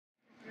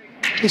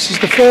This is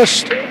the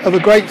first of a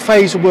great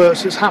phase of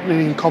works that's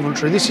happening in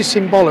Coventry. This is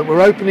symbolic.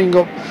 We're opening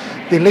up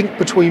the link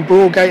between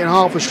Broadgate and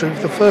Hertford Street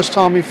for the first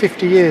time in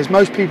 50 years.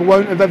 Most people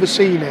won't have ever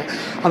seen it.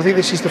 And I think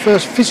this is the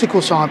first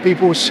physical sign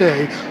people will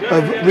see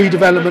of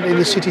redevelopment in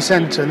the city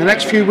centre. In the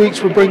next few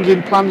weeks we're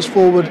bringing plans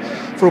forward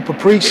for Upper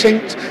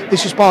Precinct.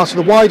 This is part of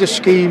the wider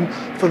scheme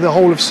for the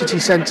whole of city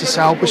centre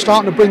south. We're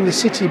starting to bring the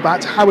city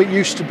back to how it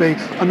used to be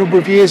a number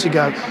of years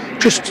ago.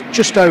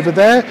 Just over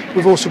there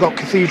we've also got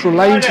Cathedral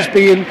Lanes as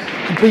being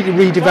completely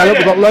redeveloped.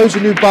 We've got loads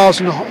of new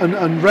bars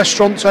and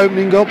restaurants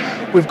opening up.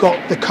 We've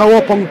got the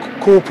Co-op on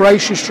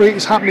Corporation Street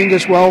is happening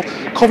as well.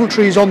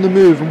 Coventry is on the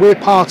move and we're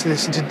part of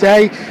this, and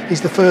today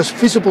is the first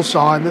visible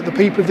sign that the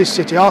people of this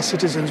city, our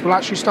citizens, will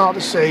actually start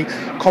to see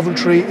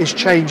Coventry is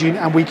changing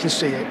and we can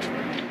see it.